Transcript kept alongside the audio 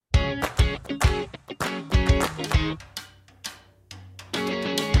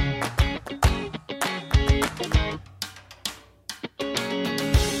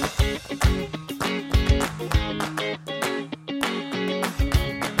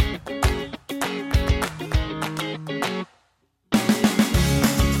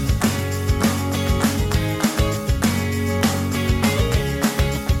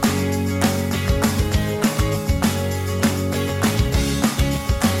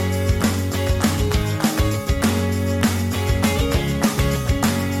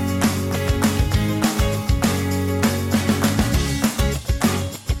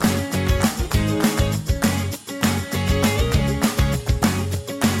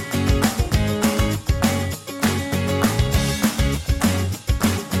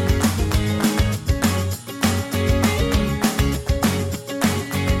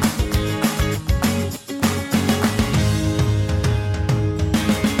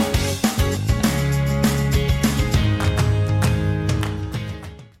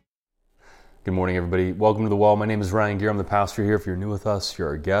Good morning, everybody. Welcome to The Well. My name is Ryan Gear. I'm the pastor here. If you're new with us, you're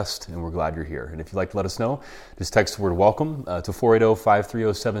our guest, and we're glad you're here. And if you'd like to let us know, just text the word welcome to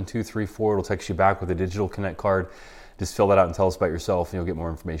 480-530-7234. It'll text you back with a digital connect card. Just fill that out and tell us about yourself, and you'll get more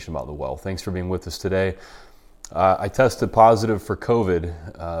information about The Well. Thanks for being with us today. I tested positive for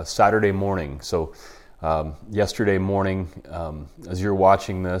COVID Saturday morning. So yesterday morning, as you're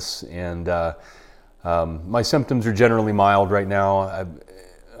watching this, and my symptoms are generally mild right now.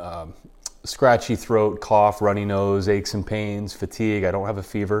 Scratchy throat, cough, runny nose, aches and pains, fatigue. I don't have a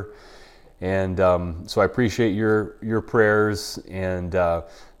fever. And so I appreciate your prayers. And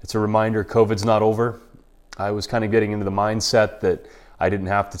it's a reminder, COVID's not over. I was kind of getting into the mindset that I didn't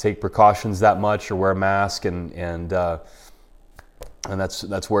have to take precautions that much or wear a mask, and that's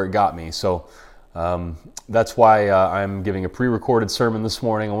where it got me. So that's why I'm giving a pre-recorded sermon this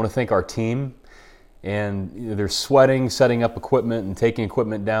morning. I want to thank our team. And they're sweating, setting up equipment and taking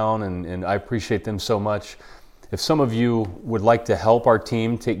equipment down, and I appreciate them so much. If some of you would like to help our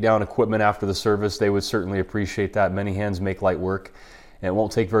team take down equipment after the service, they would certainly appreciate that. Many hands make light work, and it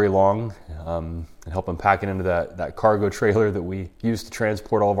won't take very long. And help them pack it into that cargo trailer that we use to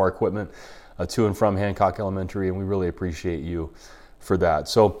transport all of our equipment to and from Hancock Elementary, and we really appreciate you for that.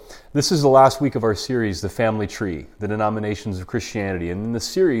 So this is the last week of our series, The Family Tree, the Denominations of Christianity. And in this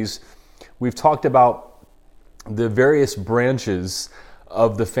series, we've talked about the various branches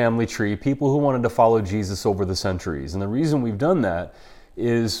of the family tree, people who wanted to follow Jesus over the centuries. And the reason we've done that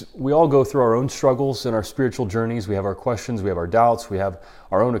is we all go through our own struggles and our spiritual journeys. We have our questions, we have our doubts, we have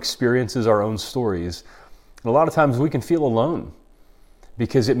our own experiences, our own stories. And a lot of times we can feel alone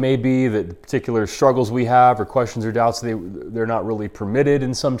because it may be that the particular struggles we have or questions or doubts, they're not really permitted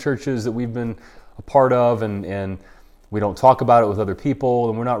in some churches that we've been a part of, and we don't talk about it with other people,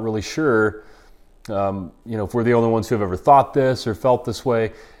 and we're not really sure, if we're the only ones who have ever thought this or felt this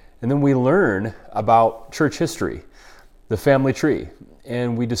way. And then we learn about church history, the family tree,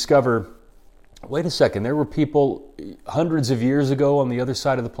 and we discover, wait a second, there were people hundreds of years ago on the other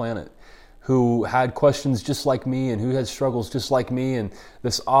side of the planet who had questions just like me and who had struggles just like me, and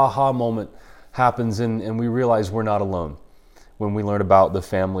this aha moment happens, and we realize we're not alone when we learn about the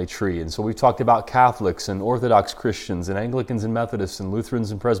family tree. And so we've talked about Catholics and Orthodox Christians and Anglicans and Methodists and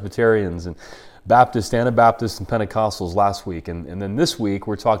Lutherans and Presbyterians and Baptists, Anabaptists, and Pentecostals last week. And then this week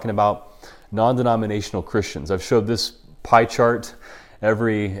we're talking about Nondenominational Christians. I've showed this pie chart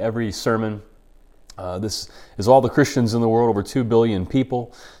every sermon. This is all the Christians in the world, over 2 billion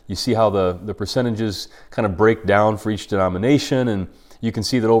people. You see how the percentages kind of break down for each denomination, and you can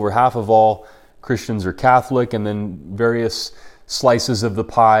see that over half of all Christians are Catholic, and then various slices of the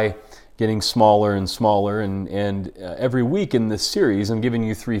pie getting smaller and smaller. And every week in this series, I'm giving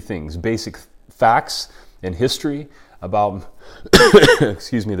you 3 things: basic facts and history about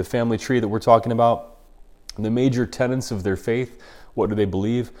the family tree that we're talking about, the major tenets of their faith, what do they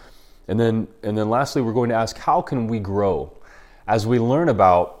believe, and then lastly, we're going to ask, how can we grow as we learn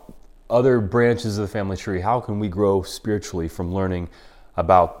about other branches of the family tree? How can we grow spiritually from learning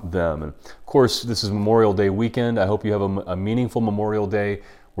about them? And of course, this is Memorial Day weekend. I hope you have a meaningful Memorial Day.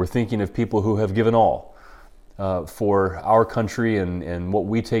 We're thinking of people who have given all for our country and what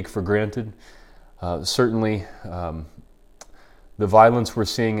we take for granted. Certainly, the violence we're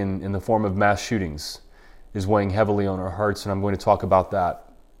seeing in the form of mass shootings is weighing heavily on our hearts, and I'm going to talk about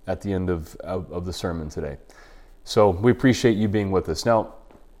that at the end of the sermon today. So we appreciate you being with us. Now,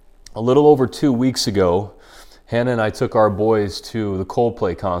 a little over 2 weeks ago, Hannah and I took our boys to the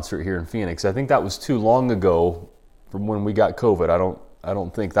Coldplay concert here in Phoenix. I think that was too long ago from when we got COVID. I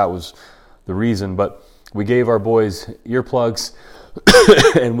don't think that was the reason, but we gave our boys earplugs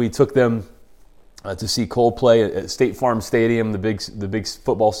and we took them to see Coldplay at State Farm Stadium, the big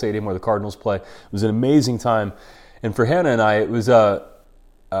football stadium where the Cardinals play. It was an amazing time, and for Hannah and I, it was a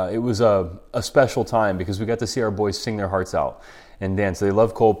special time because we got to see our boys sing their hearts out and dance. They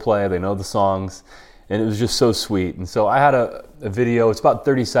love Coldplay. They know the songs. And it was just so sweet. And so I had a video, it's about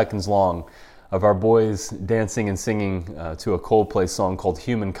 30 seconds long, of our boys dancing and singing to a Coldplay song called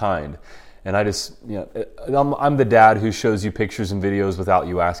Humankind. And I just, I'm the dad who shows you pictures and videos without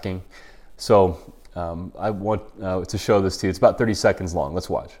you asking. So I want to show this to you. It's about 30 seconds long. Let's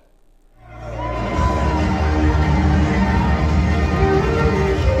watch.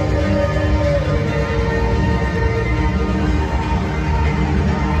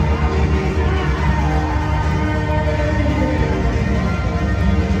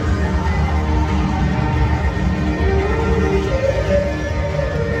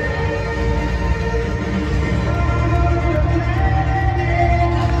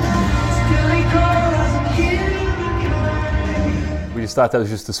 Thought that was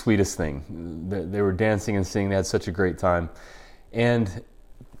just the sweetest thing. they were dancing and singing. They had such a great time. And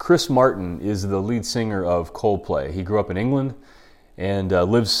Chris Martin is the lead singer of Coldplay. He grew up in England and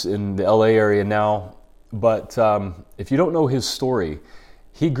lives in the LA area now. But if you don't know his story,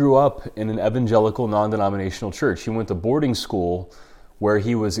 he grew up in an evangelical non-denominational church. He went to boarding school where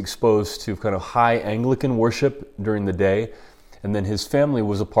he was exposed to kind of high Anglican worship during the day. And then his family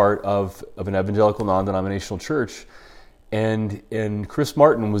was a part of an evangelical non-denominational church. And Chris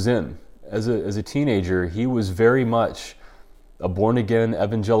Martin was in. As a teenager, he was very much a born-again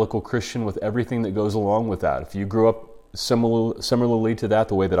evangelical Christian with everything that goes along with that. If you grew up similarly to that,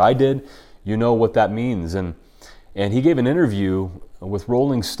 the way that I did, you know what that means. And he gave an interview with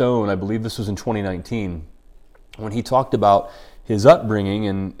Rolling Stone, I believe this was in 2019, when he talked about his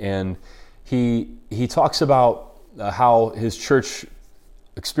upbringing, and he talks about how his church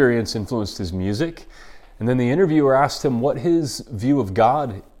experience influenced his music. And then the interviewer asked him what his view of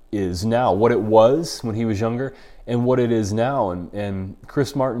God is now, what it was when he was younger, and what it is now. And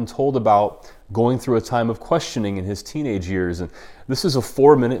Chris Martin told about going through a time of questioning in his teenage years. And this is a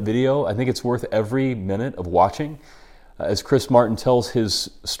 4-minute video. I think it's worth every minute of watching as Chris Martin tells his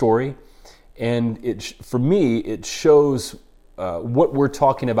story. And for me, it shows what we're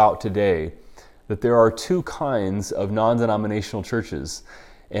talking about today, that there are two kinds of non-denominational churches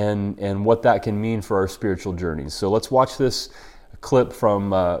and what that can mean for our spiritual journeys. So let's watch this clip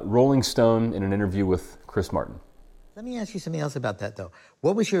from Rolling Stone in an interview with Chris Martin. Let me ask you something else about that, though.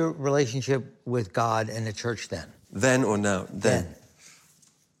 What was your relationship with God and the church then? Then or now? Then.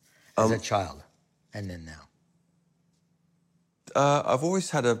 As a child, and then now? I've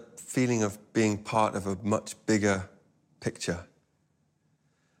always had a feeling of being part of a much bigger picture.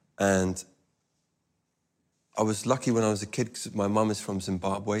 And I was lucky when I was a kid because my mum is from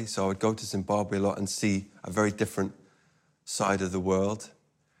Zimbabwe, so I would go to Zimbabwe a lot and see a very different side of the world.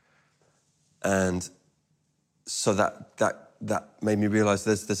 And so that made me realize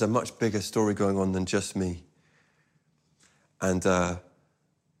there's a much bigger story going on than just me. And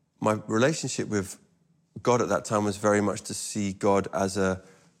my relationship with God at that time was very much to see God as a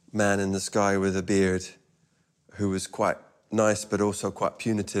man in the sky with a beard who was quite nice but also quite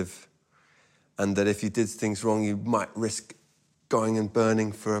punitive, and that if you did things wrong you might risk going and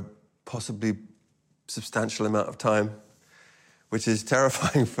burning for a possibly substantial amount of time, which is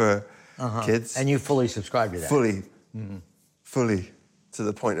terrifying for kids. And you fully subscribe to that? Fully, to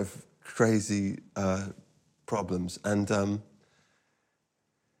the point of crazy problems. And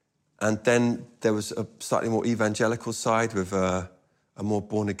then there was a slightly more evangelical side with a more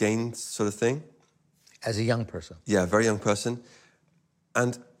born-again sort of thing. As a young person? Yeah, a very young person.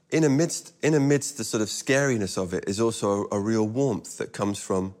 And in amidst the sort of scariness of it is also a real warmth that comes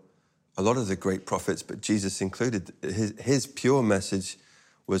from a lot of the great prophets, but Jesus included. His pure message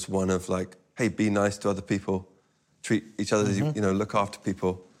was one of like, hey, be nice to other people, treat each other, look after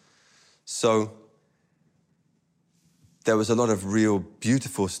people. So there was a lot of real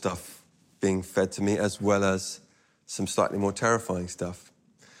beautiful stuff being fed to me, as well as some slightly more terrifying stuff.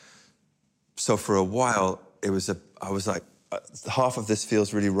 So for a while, I was like, half of this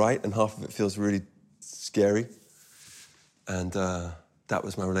feels really right and half of it feels really scary. And that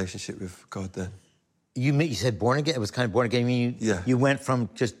was my relationship with God then. You said born again? It was kind of born again? You went from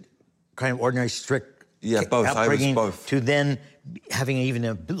just kind of ordinary, strict both. upbringing I was both. to then having even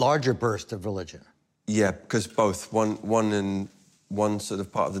a larger burst of religion. Yeah, because both. One in one sort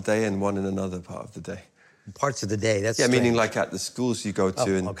of part of the day and one in another part of the day. Parts of the day, that's strange. strange. Meaning like at the schools you go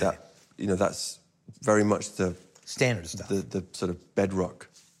to, that's very much the standard stuff. The sort of bedrock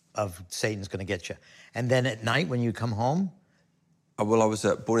of Satan's going to get you. And then at night when you come home? Well, I was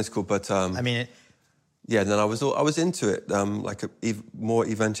at boarding school, but yeah, and then I was into it, like a more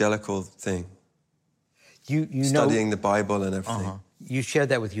evangelical thing. You studying the Bible and everything. You shared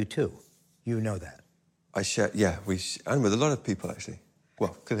that with you too. You know that. I shared, and with a lot of people actually.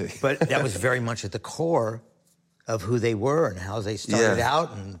 Well, clearly. But that was very much at the core of who they were and how they started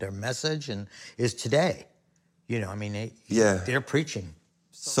out and their message and is today. They're preaching.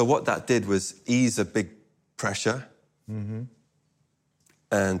 So what that did was ease a big pressure.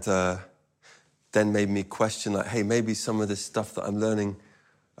 And then made me question, like, hey, maybe some of this stuff that I'm learning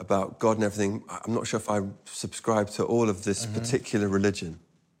about God and everything, I'm not sure if I subscribe to all of this particular religion.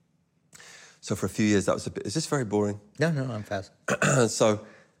 So for a few years, that was a bit... Is this very boring? No, I'm fast. So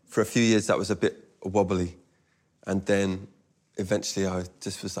for a few years, that was a bit wobbly. And then eventually I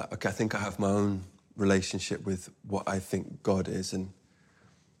just was like, okay, I think I have my own relationship with what I think God is. And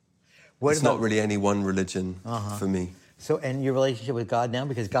it's not really any one religion for me. So, and your relationship with God now?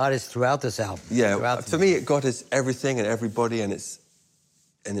 Because God is throughout this album. Yeah, for me, God is everything and everybody, and it's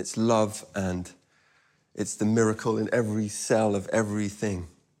and it's love, and it's the miracle in every cell of everything,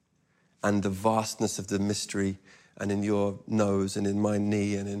 and the vastness of the mystery, and in your nose, and in my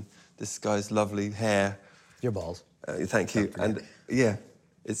knee, and in this guy's lovely hair. Your balls. Thank you. And yeah,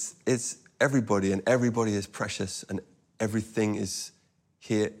 it's everybody, and everybody is precious, and everything is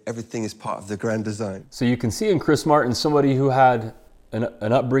here. Everything is part of the grand design. So you can see in Chris Martin somebody who had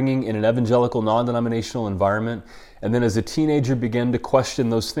an upbringing in an evangelical, non-denominational environment, and then as a teenager began to question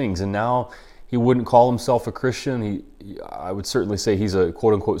those things. And now he wouldn't call himself a Christian. I would certainly say he's a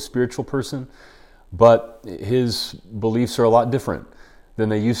quote-unquote spiritual person, but his beliefs are a lot different than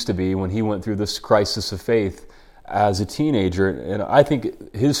they used to be when he went through this crisis of faith as a teenager. And I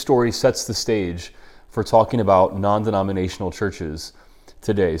think his story sets the stage for talking about non-denominational churches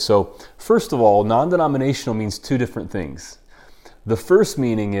today. So first of all, non-denominational means two different things. The first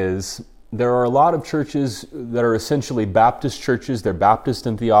meaning is there are a lot of churches that are essentially Baptist churches. They're Baptist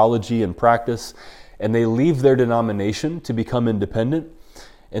in theology and practice, and they leave their denomination to become independent.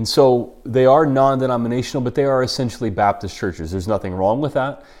 And so they are non-denominational, but they are essentially Baptist churches. There's nothing wrong with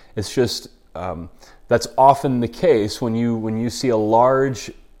that. It's just that's often the case when you see a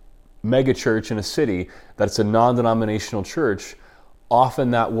large megachurch in a city that's a non-denominational church.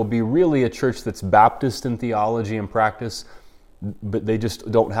 Often that will be really a church that's Baptist in theology and practice, but they just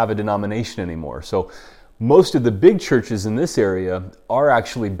don't have a denomination anymore. So most of the big churches in this area are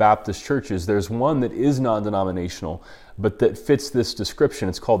actually Baptist churches. There's one that is non-denominational, but that fits this description.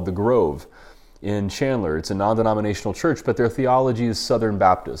 It's called The Grove in Chandler. It's a non-denominational church, but their theology is Southern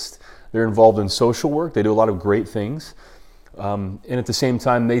Baptist. They're involved in social work. They do a lot of great things. And at the same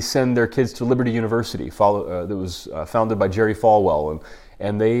time, they send their kids to Liberty University, that was founded by Jerry Falwell.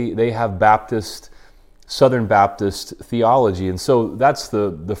 And they have Southern Baptist theology. And so that's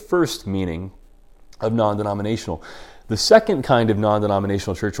the first meaning of non-denominational. The second kind of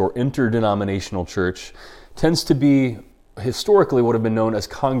non-denominational church, or interdenominational church, tends to be historically what have been known as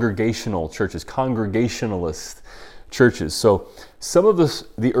congregational churches, congregationalist churches. So some of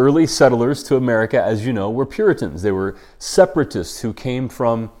the early settlers to America, as you know, were Puritans. They were separatists who came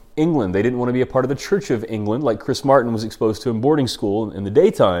from England. They didn't want to be a part of the Church of England, like Chris Martin was exposed to in boarding school in the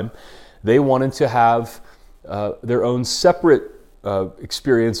daytime. They wanted to have their own separate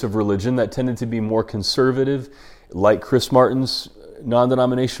experience of religion that tended to be more conservative, like Chris Martin's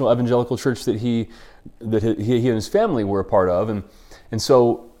non-denominational evangelical church that he and his family were a part of. And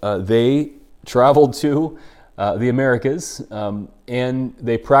so they traveled to the Americas, and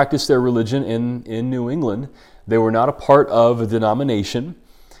they practiced their religion in New England. They were not a part of a denomination,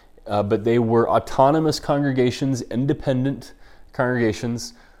 but they were autonomous congregations, independent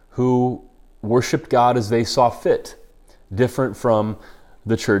congregations who worshiped God as they saw fit, different from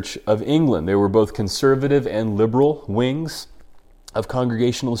the Church of England. They were both conservative and liberal wings of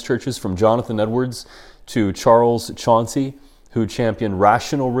Congregationalist churches, from Jonathan Edwards to Charles Chauncey, who championed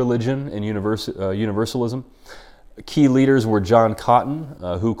rational religion and universalism. Key leaders were John Cotton,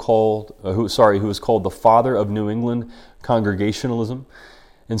 who was called the father of New England Congregationalism.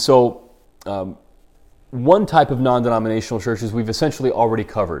 And so one type of non-denominational churches we've essentially already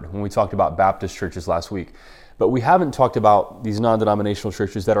covered when we talked about Baptist churches last week. But we haven't talked about these non-denominational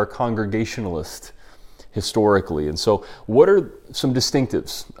churches that are Congregationalist historically. And so what are some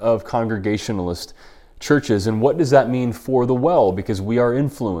distinctives of Congregationalist churches, and what does that mean for the well? Because we are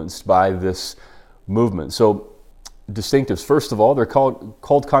influenced by this movement. So distinctives, first of all, they're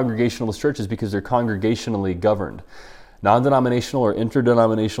called Congregationalist churches because they're congregationally governed. Non-denominational or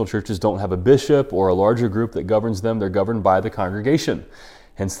interdenominational churches don't have a bishop or a larger group that governs them. They're governed by the congregation,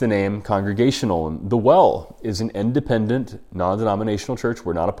 hence the name Congregational. And the Well is an independent, non-denominational church.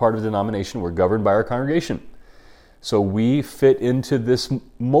 We're not a part of a denomination. We're governed by our congregation. So we fit into this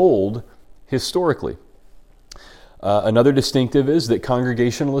mold historically. Another distinctive is that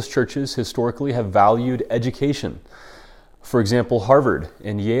Congregationalist churches historically have valued education. For example, Harvard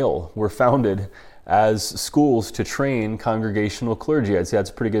and Yale were founded as schools to train congregational clergy. I'd say that's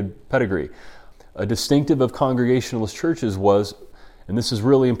a pretty good pedigree. A distinctive of Congregationalist churches was, and this is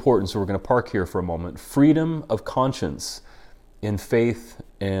really important, so we're going to park here for a moment, freedom of conscience in faith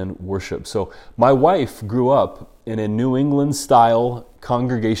and worship. So my wife grew up in a New England-style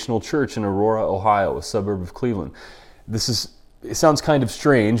congregational church in Aurora, Ohio, a suburb of Cleveland. It sounds kind of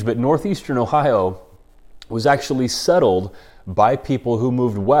strange, but northeastern Ohio was actually settled by people who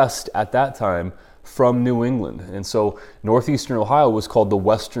moved west at that time from New England. And so northeastern Ohio was called the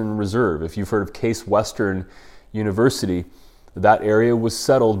Western Reserve. If you've heard of Case Western University, that area was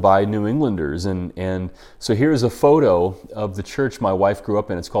settled by New Englanders. And so here's a photo of the church my wife grew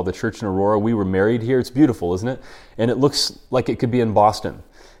up in. It's called the Church in Aurora. We were married here. It's beautiful, isn't it? And it looks like it could be in Boston.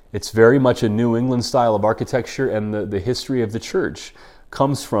 It's very much a New England style of architecture, and the history of the church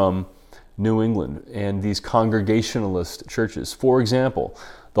comes from New England and these Congregationalist churches. For example,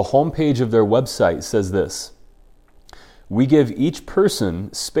 the homepage of their website says this: "We give each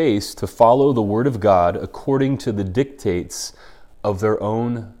person space to follow the Word of God according to the dictates of their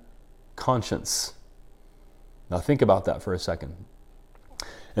own conscience." Now think about that for a second.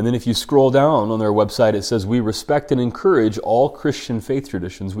 And then if you scroll down on their website, it says, "We respect and encourage all Christian faith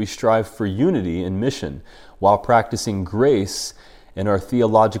traditions. We strive for unity and mission while practicing grace in our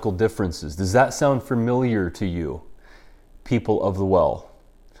theological differences." Does that sound familiar to you, people of the Well?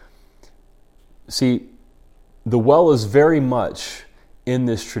 See, the Well is very much in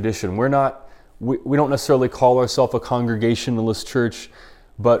this tradition. We don't necessarily call ourselves a Congregationalist church,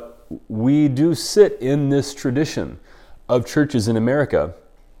 but we do sit in this tradition of churches in America.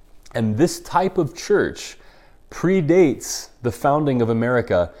 And this type of church predates the founding of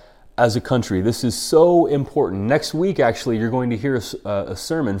America as a country. This is so important. Next week, actually, you're going to hear a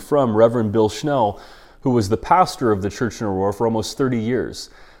sermon from Reverend Bill Schnell, who was the pastor of the church in Aurora for almost 30 years.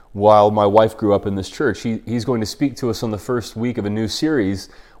 While my wife grew up in this church, he's going to speak to us on the first week of a new series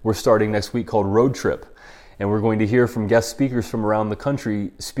we're starting next week called Road Trip. And we're going to hear from guest speakers from around the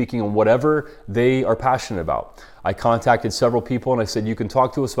country speaking on whatever they are passionate about. I contacted several people and I said, you can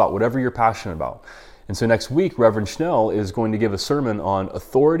talk to us about whatever you're passionate about. And so next week, Reverend Schnell is going to give a sermon on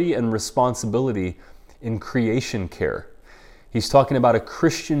authority and responsibility in creation care. He's talking about a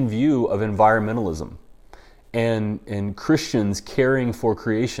Christian view of environmentalism and Christians caring for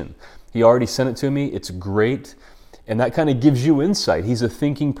creation. He already sent it to me. It's great. And that kind of gives you insight. He's a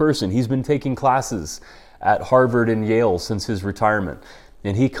thinking person. He's been taking classes at Harvard and Yale since his retirement.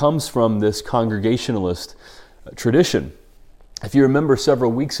 And he comes from this Congregationalist tradition. If you remember,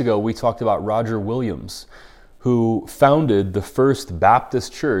 several weeks ago, we talked about Roger Williams, who founded the first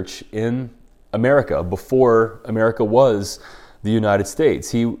Baptist church in America before America was the United States.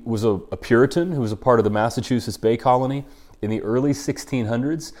 He was a Puritan who was a part of the Massachusetts Bay Colony in the early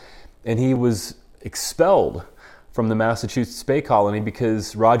 1600s, and he was expelled from the Massachusetts Bay Colony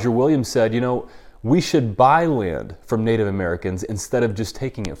because Roger Williams said, we should buy land from Native Americans instead of just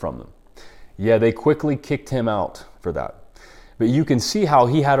taking it from them. Yeah, they quickly kicked him out for that. But you can see how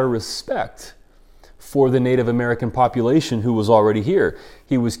he had a respect for the Native American population who was already here.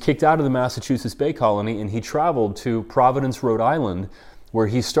 He was kicked out of the Massachusetts Bay Colony and he traveled to Providence, Rhode Island, where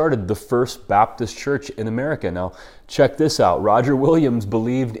he started the first Baptist church in America. Now, check this out. Roger Williams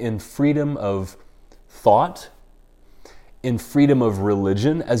believed in freedom of thought, in freedom of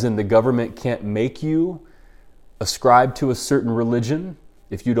religion, as in the government can't make you ascribe to a certain religion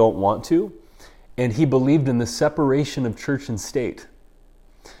if you don't want to. And he believed in the separation of church and state.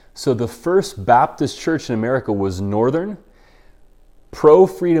 So the first Baptist church in America was northern,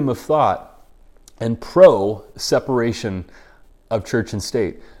 pro-freedom of thought, and pro-separation of church and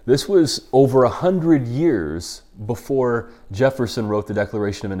state. This was over 100 years before Jefferson wrote the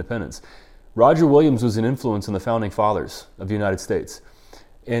Declaration of Independence. Roger Williams was an influence on the founding fathers of the United States.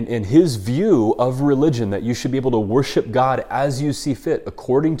 And his view of religion, that you should be able to worship God as you see fit,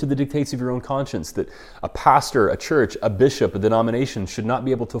 according to the dictates of your own conscience, that a pastor, a church, a bishop, a denomination should not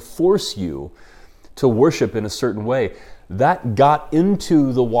be able to force you to worship in a certain way, that got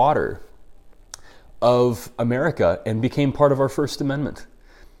into the water of America and became part of our First Amendment.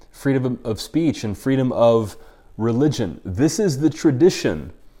 Freedom of speech and freedom of religion. This is the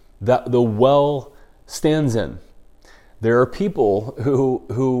tradition that the Well stands in. There are people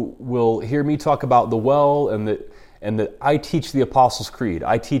who will hear me talk about the Well and that I teach the Apostles' Creed,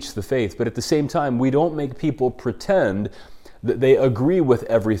 I teach the faith, but at the same time, we don't make people pretend that they agree with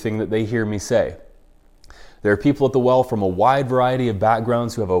everything that they hear me say. There are people at the Well from a wide variety of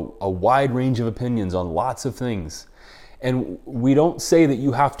backgrounds who have a wide range of opinions on lots of things. And we don't say that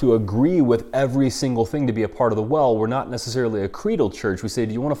you have to agree with every single thing to be a part of the Well. We're not necessarily a creedal church. We say,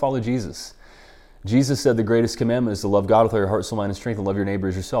 do you want to follow Jesus? Jesus said the greatest commandment is to love God with all your heart, soul, mind, and strength, and love your neighbor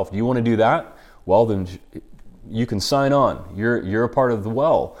as yourself. Do you want to do that? Well, then you can sign on. You're a part of the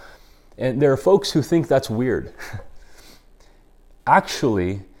Well. And there are folks who think that's weird.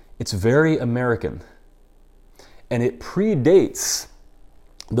 Actually, it's very American. And it predates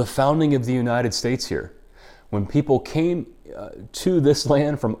the founding of the United States here. When people came to this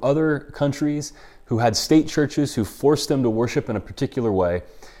land from other countries who had state churches who forced them to worship in a particular way,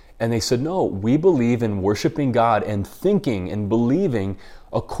 and they said, no, we believe in worshiping God and thinking and believing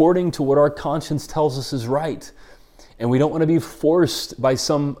according to what our conscience tells us is right. And we don't want to be forced by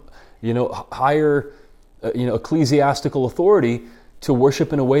some, higher, ecclesiastical authority to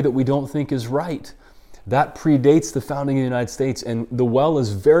worship in a way that we don't think is right. That predates the founding of the United States, and the well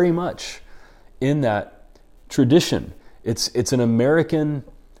is very much in that tradition. It's an American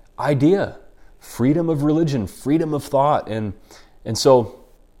idea, freedom of religion, freedom of thought, and so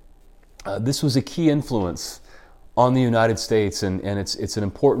this was a key influence on the United States, and it's an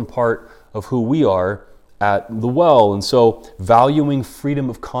important part of who we are at the well. And so valuing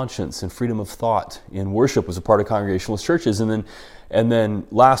freedom of conscience and freedom of thought in worship was a part of Congregationalist churches. And then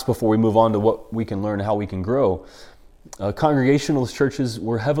last, before we move on to what we can learn, how we can grow, Congregationalist churches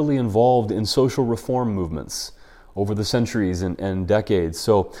were heavily involved in social reform movements over the centuries and decades.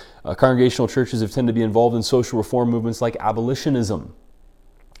 So Congregational churches have tended to be involved in social reform movements like abolitionism,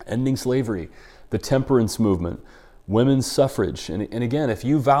 ending slavery, the temperance movement, women's suffrage. And again, if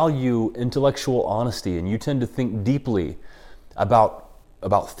you value intellectual honesty and you tend to think deeply about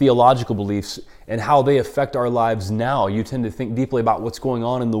theological beliefs and how they affect our lives now, you tend to think deeply about what's going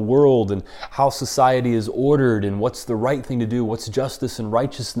on in the world and how society is ordered and what's the right thing to do, what's justice and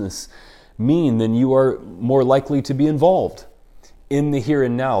righteousness mean, then you are more likely to be involved in the here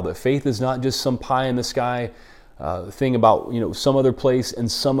and now. That faith is not just some pie in the sky thing about some other place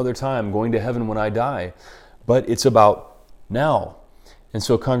and some other time, going to heaven when I die, but it's about now. And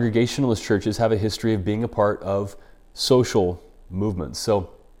so Congregationalist churches have a history of being a part of social movements.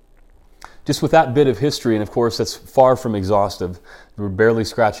 So just with that bit of history, and of course that's far from exhaustive, we're barely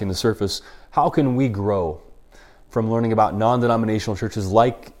scratching the surface, how can we grow from learning about non-denominational churches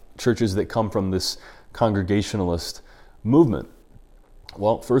like churches that come from this Congregationalist movement?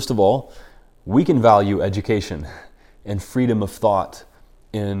 Well, first of all, we can value education and freedom of thought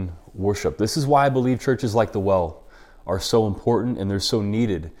in worship. This is why I believe churches like the Well are so important and they're so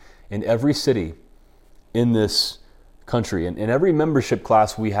needed in every city in this country. And in every membership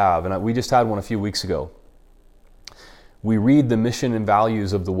class we have, and we just had one a few weeks ago, we read the mission and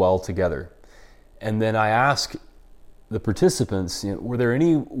values of the Well together. And then I ask the participants, were there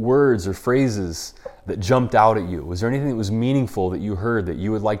any words or phrases that jumped out at you? Was there anything that was meaningful that you heard that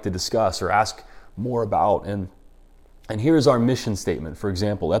you would like to discuss or ask more about? And here's our mission statement. For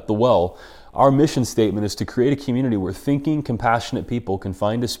example, at the Well, our mission statement is to create a community where thinking, compassionate people can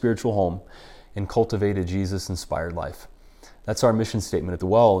find a spiritual home and cultivate a Jesus-inspired life. That's our mission statement at the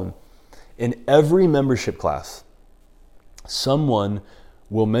Well. And in every membership class, someone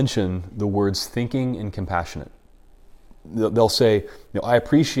will mention the words thinking and compassionate. They'll say, I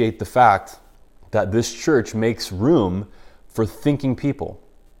appreciate the fact that this church makes room for thinking people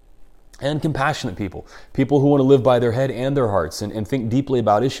and compassionate people who want to live by their head and their hearts and think deeply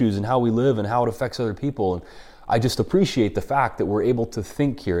about issues and how we live and how it affects other people. And I just appreciate the fact that we're able to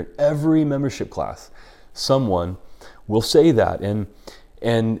think here. In every membership class, someone will say that.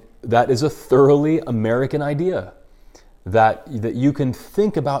 And that is a thoroughly American idea, that you can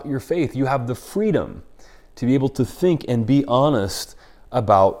think about your faith. You have the freedom to be able to think and be honest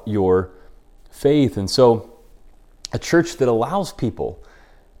about your faith. And so a church that allows people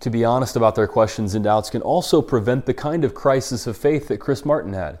to be honest about their questions and doubts can also prevent the kind of crisis of faith that Chris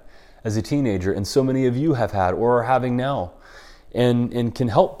Martin had as a teenager, and so many of you have had or are having now, and can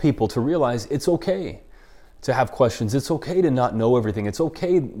help people to realize it's okay to have questions. It's okay to not know everything. It's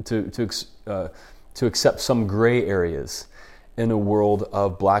okay to accept some gray areas in a world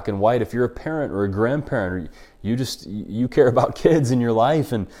of black and white. If you're a parent or a grandparent, or you care about kids in your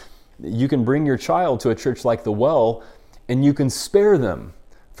life, and you can bring your child to a church like the Well, and you can spare them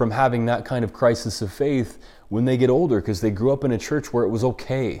from having that kind of crisis of faith when they get older, because they grew up in a church where it was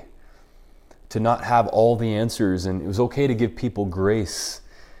okay to not have all the answers, and it was okay to give people grace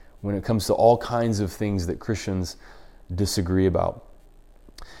when it comes to all kinds of things that Christians disagree about.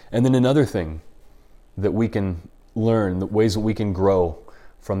 And then another thing that we can learn, the ways that we can grow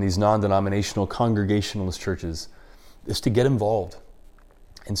from these non-denominational Congregationalist churches, is to get involved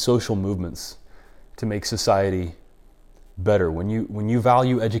in social movements to make society better. When you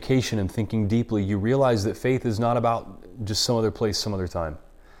value education and thinking deeply, you realize that faith is not about just some other place, some other time.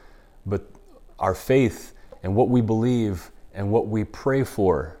 But our faith and what we believe and what we pray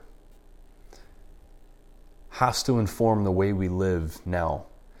for has to inform the way we live now,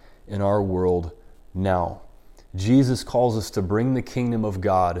 in our world now. Jesus calls us to bring the kingdom of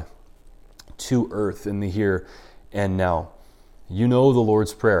God to earth in the here and now. You know the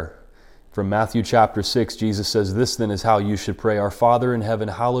Lord's Prayer. From Matthew chapter 6, Jesus says, "This then is how you should pray. Our Father in heaven,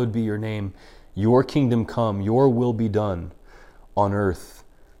 hallowed be your name. Your kingdom come, your will be done on earth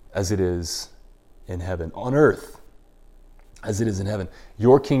as it is in heaven." On earth as it is in heaven.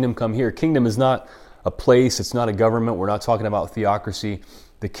 Your kingdom come here. Kingdom is not a place. It's not a government. We're not talking about theocracy.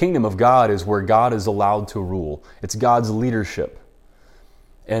 The kingdom of God is where God is allowed to rule. It's God's leadership.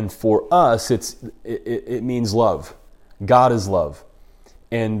 And for us, it means love. God is love.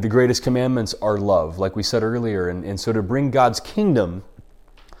 And the greatest commandments are love, like we said earlier. And so to bring God's kingdom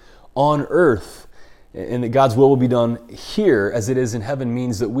on earth, and that God's will be done here as it is in heaven,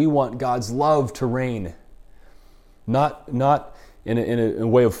 means that we want God's love to reign. Not in a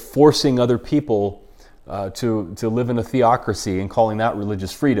way of forcing other people to live in a theocracy and calling that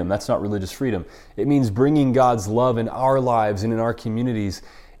religious freedom. That's not religious freedom. It means bringing God's love in our lives and in our communities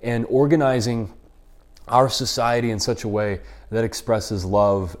and organizing our society in such a way that expresses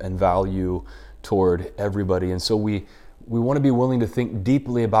love and value toward everybody. And so we want to be willing to think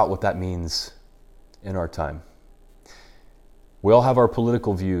deeply about what that means in our time. We all have our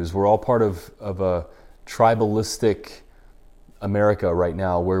political views. We're all part of a tribalistic America right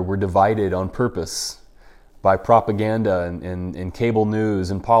now where we're divided on purpose by propaganda and cable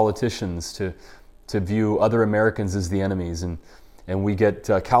news and politicians to view other Americans as the enemies. And we get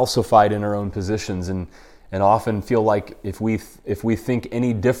calcified in our own positions and often feel like if we think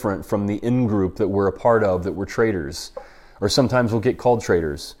any different from the in-group that we're a part of, that we're traitors. Or sometimes we'll get called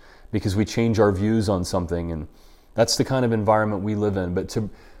traitors because we change our views on something. And that's the kind of environment we live in. But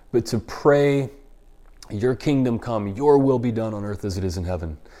to pray, your kingdom come, your will be done on earth as it is in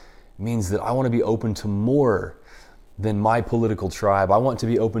heaven, means that I want to be open to more than my political tribe. I want to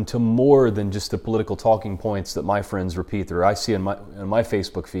be open to more than just the political talking points that my friends repeat or I see in my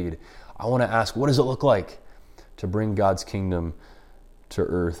Facebook feed. I want to ask, what does it look like to bring God's kingdom to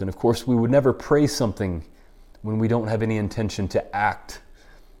earth? And of course, we would never pray something when we don't have any intention to act.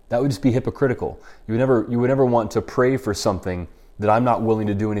 That would just be hypocritical. You would never want to pray for something that I'm not willing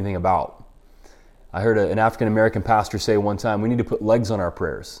to do anything about. I heard an African American pastor say one time, we need to put legs on our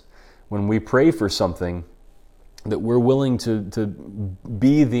prayers. When we pray for something, that we're willing to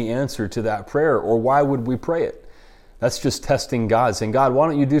be the answer to that prayer, or why would we pray it? That's just testing God, saying, God, why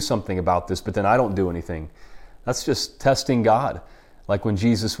don't you do something about this, but then I don't do anything. That's just testing God. Like when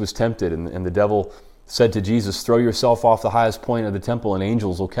Jesus was tempted and the devil said to Jesus, throw yourself off the highest point of the temple and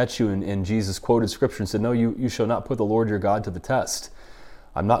angels will catch you. And Jesus quoted scripture and said, no, you shall not put the Lord your God to the test.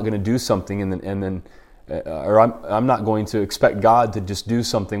 I'm not going to do something I'm not going to expect God to just do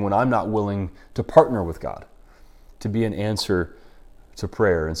something when I'm not willing to partner with God, to be an answer to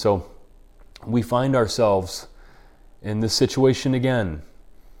prayer. And so we find ourselves in this situation again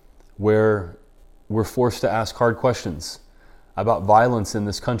where we're forced to ask hard questions about violence in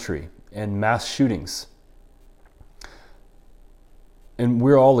this country and mass shootings. And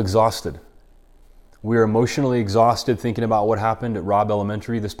we're all exhausted. We're emotionally exhausted thinking about what happened at Robb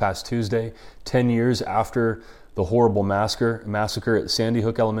Elementary this past Tuesday, 10 years after the horrible massacre at Sandy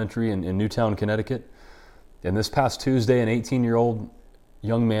Hook Elementary in Newtown, Connecticut. And this past Tuesday, an 18-year-old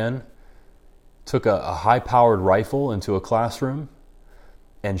young man took a high-powered rifle into a classroom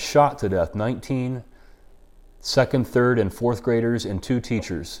and shot to death 19 second, third, and fourth graders and 2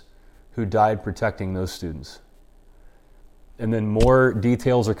 teachers who died protecting those students. And then more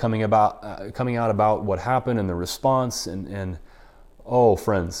details are coming out about what happened and the response. And oh,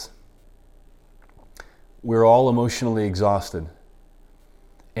 friends, we're all emotionally exhausted.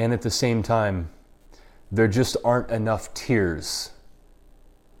 And at the same time, there just aren't enough tears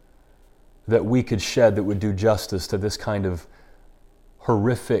that we could shed that would do justice to this kind of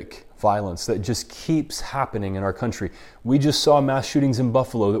horrific violence that just keeps happening in our country. We just saw mass shootings in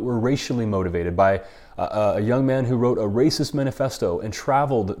Buffalo that were racially motivated by a young man who wrote a racist manifesto and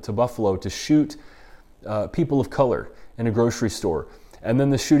traveled to Buffalo to shoot people of color in a grocery store. And then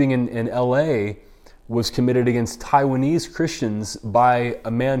the shooting in LA was committed against Taiwanese Christians by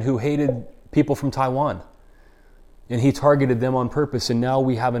a man who hated people from Taiwan. And he targeted them on purpose. And now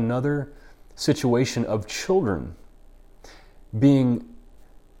we have another situation of children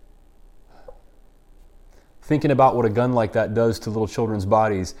thinking about what a gun like that does to little children's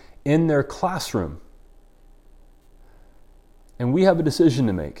bodies in their classroom. And we have a decision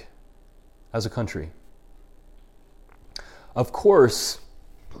to make as a country. Of course,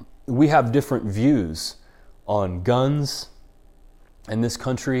 we have different views on guns in this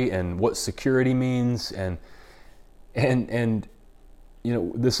country and what security means, and you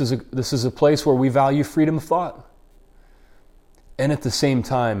know, this is a place where we value freedom of thought. And at the same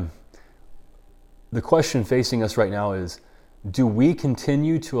time, the question facing us right now is, do we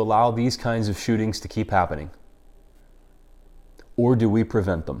continue to allow these kinds of shootings to keep happening? Or do we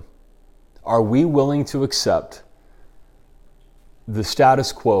prevent them? Are we willing to accept the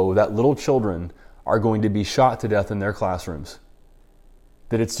status quo that little children are going to be shot to death in their classrooms?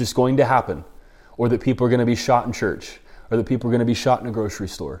 That it's just going to happen? or that people are going to be shot in church, or that people are going to be shot in a grocery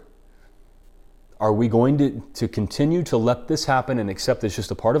store? Are we going to continue to let this happen and accept it's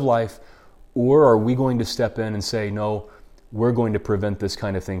just a part of life, or are we going to step in and say, no, we're going to prevent this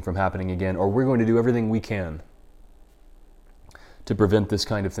kind of thing from happening again, or we're going to do everything we can to prevent this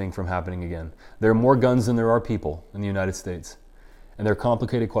kind of thing from happening again? There are more guns than there are people in the United States, and they're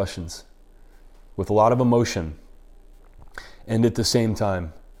complicated questions with a lot of emotion. And at the same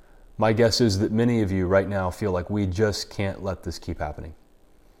time, my guess is that many of you right now feel like we just can't let this keep happening.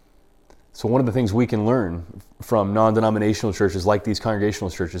 So one of the things we can learn from non-denominational churches like these congregational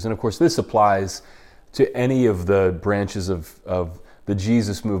churches, and of course this applies to any of the branches of the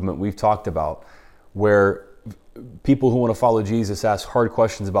Jesus movement we've talked about, where people who want to follow Jesus ask hard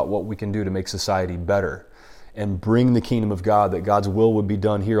questions about what we can do to make society better and bring the kingdom of God, that God's will would be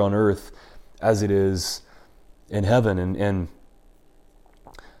done here on earth as it is in heaven. And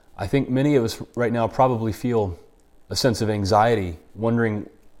I think many of us right now probably feel a sense of anxiety, wondering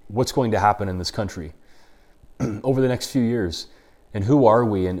what's going to happen in this country over the next few years, and who are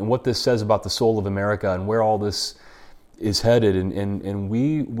we, and what this says about the soul of America, and where all this is headed. And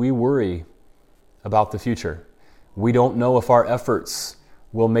we worry about the future. We don't know if our efforts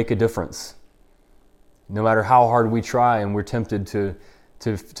will make a difference. No matter how hard we try, and we're tempted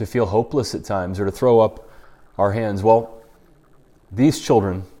to feel hopeless at times, or to throw up our hands. Well, these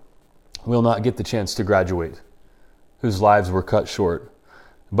children will not get the chance to graduate, whose lives were cut short.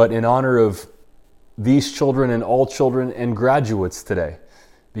 But in honor of these children and all children and graduates today,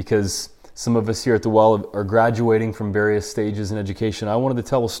 because some of us here at the Well are graduating from various stages in education, I wanted to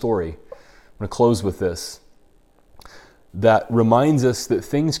tell a story. I'm going to close with this, that reminds us that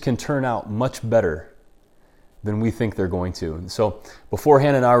things can turn out much better than we think they're going to. And so before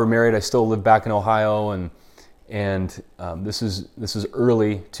Hannah and I were married, I still lived back in Ohio, and this is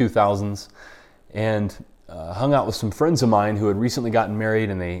early 2000s, and hung out with some friends of mine who had recently gotten married,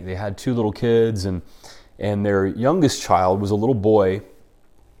 and they had 2 little kids, and their youngest child was a little boy,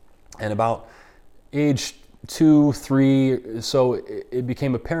 and about age 2, 3, so it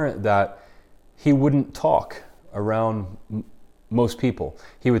became apparent that he wouldn't talk around most people.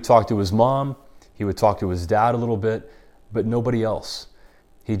 He would talk to his mom, he would talk to his dad a little bit, but nobody else.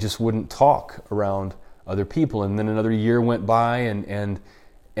 He just wouldn't talk around other people. And then another year went by, and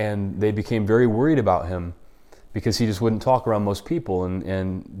they became very worried about him because he just wouldn't talk around most people.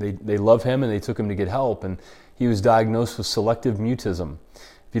 And they love him, and they took him to get help. And he was diagnosed with selective mutism.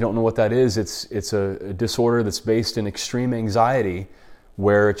 If you don't know what that is, it's a disorder that's based in extreme anxiety,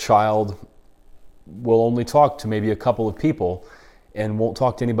 where a child will only talk to maybe a couple of people and won't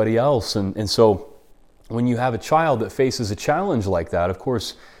talk to anybody else. And so when you have a child that faces a challenge like that, of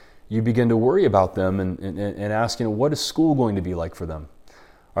course, you begin to worry about them and ask, what is school going to be like for them?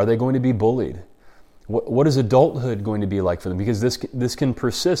 Are they going to be bullied? What is adulthood going to be like for them? Because this can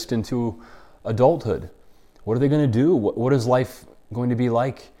persist into adulthood. What are they going to do? What is life going to be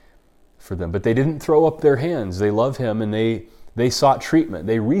like for them? But they didn't throw up their hands. They love him, and they sought treatment.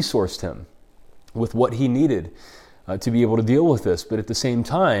 They resourced him with what he needed to be able to deal with this. But at the same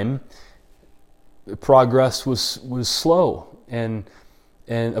time, progress was slow, and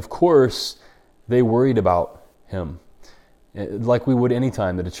of course they worried about him, like we would any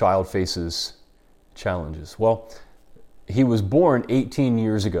time that a child faces challenges. Well, he was born 18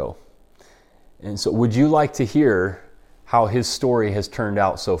 years ago, and so would you like to hear how his story has turned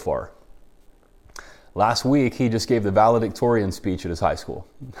out so far? Last week he just gave the valedictorian speech at his high school.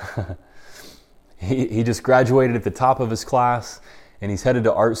 He just graduated at the top of his class, and he's headed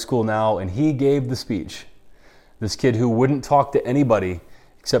to art school now, and he gave the speech. This kid who wouldn't talk to anybody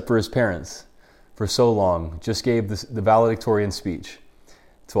except for his parents for so long just gave the valedictorian speech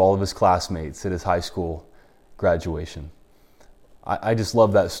to all of his classmates at his high school graduation. I just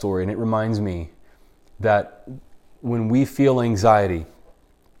love that story, and it reminds me that when we feel anxiety,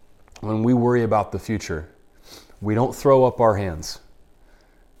 when we worry about the future, we don't throw up our hands.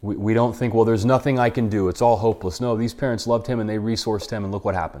 We don't think, well, there's nothing I can do. It's all hopeless. No, these parents loved him, and they resourced him, and look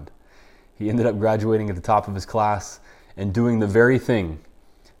what happened. He ended up graduating at the top of his class and doing the very thing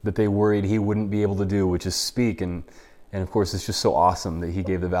that they worried he wouldn't be able to do, which is speak. And of course, it's just so awesome that he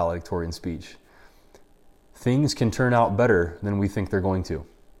gave the valedictorian speech. Things can turn out better than we think they're going to.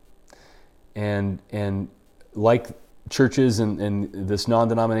 And like churches and this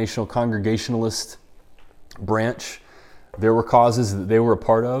non-denominational congregationalist branch, there were causes that they were a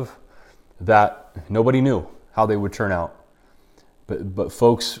part of that nobody knew how they would turn out. But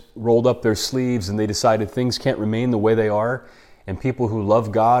folks rolled up their sleeves, and they decided things can't remain the way they are. And people who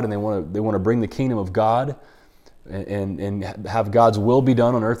love God and they want to bring the kingdom of God and have God's will be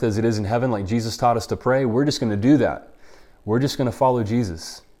done on earth as it is in heaven, like Jesus taught us to pray, we're just going to do that. We're just going to follow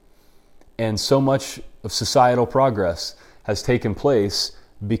Jesus. And so much of societal progress has taken place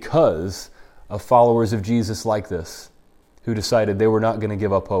because of followers of Jesus like this, who decided they were not going to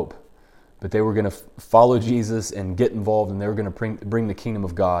give up hope, but they were going to follow Jesus and get involved, and they were going to bring the kingdom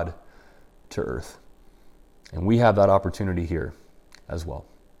of God to earth. And we have that opportunity here as well.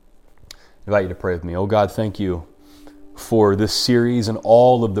 I invite you to pray with me. Oh God, thank you for this series and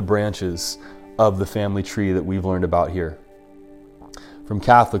all of the branches of the family tree that we've learned about here. From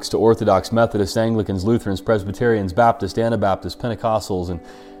Catholics to Orthodox, Methodists, Anglicans, Lutherans, Presbyterians, Baptists, Anabaptists, Pentecostals,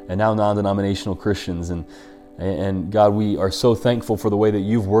 and now Nondenominational Christians. And God, we are so thankful for the way that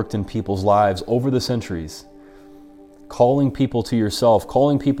you've worked in people's lives over the centuries, calling people to yourself,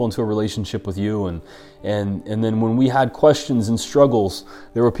 calling people into a relationship with you. And then when we had questions and struggles,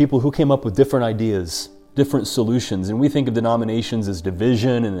 there were people who came up with different ideas, different solutions. And we think of denominations as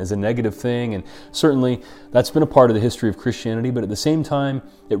division and as a negative thing. And certainly that's been a part of the history of Christianity. But at the same time,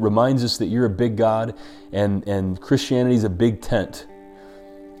 it reminds us that you're a big God and Christianity is a big tent.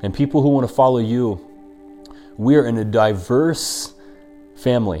 And people who want to follow you, we are in a diverse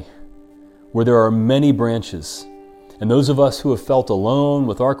family where there are many branches. And those of us who have felt alone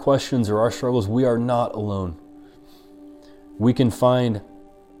with our questions or our struggles, we are not alone. We can find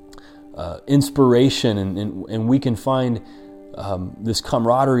inspiration and we can find this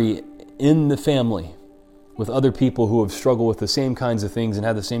camaraderie in the family with other people who have struggled with the same kinds of things and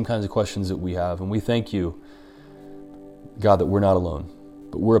had the same kinds of questions that we have. And we thank you, God, that we're not alone,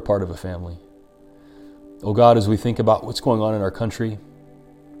 but we're a part of a family. Oh God, as we think about what's going on in our country,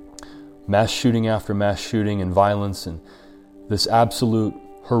 mass shooting after mass shooting and violence and this absolute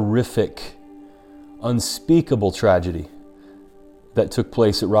horrific, unspeakable tragedy that took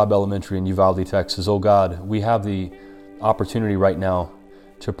place at Robb Elementary in Uvalde, Texas. Oh God, we have the opportunity right now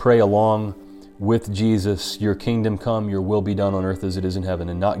to pray along with Jesus, your kingdom come, your will be done on earth as it is in heaven,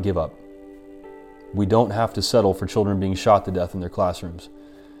 and not give up. We don't have to settle for children being shot to death in their classrooms.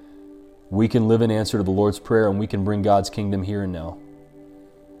 We can live in answer to the Lord's Prayer, and we can bring God's kingdom here and now.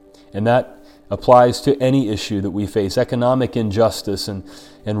 And that applies to any issue that we face, economic injustice and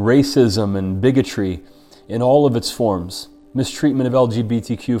racism and bigotry in all of its forms, mistreatment of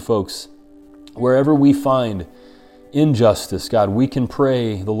LGBTQ folks. Wherever we find injustice, God, we can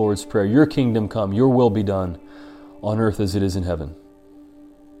pray the Lord's Prayer. Your kingdom come, your will be done on earth as it is in heaven.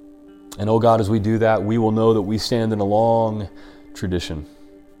 And oh God, as we do that, we will know that we stand in a long tradition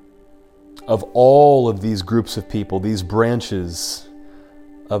of all of these groups of people, these branches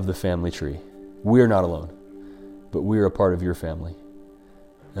of the family tree. We are not alone, but we are a part of your family.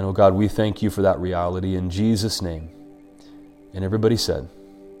 And oh God, we thank you for that reality in Jesus' name. And everybody said,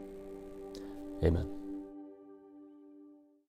 amen.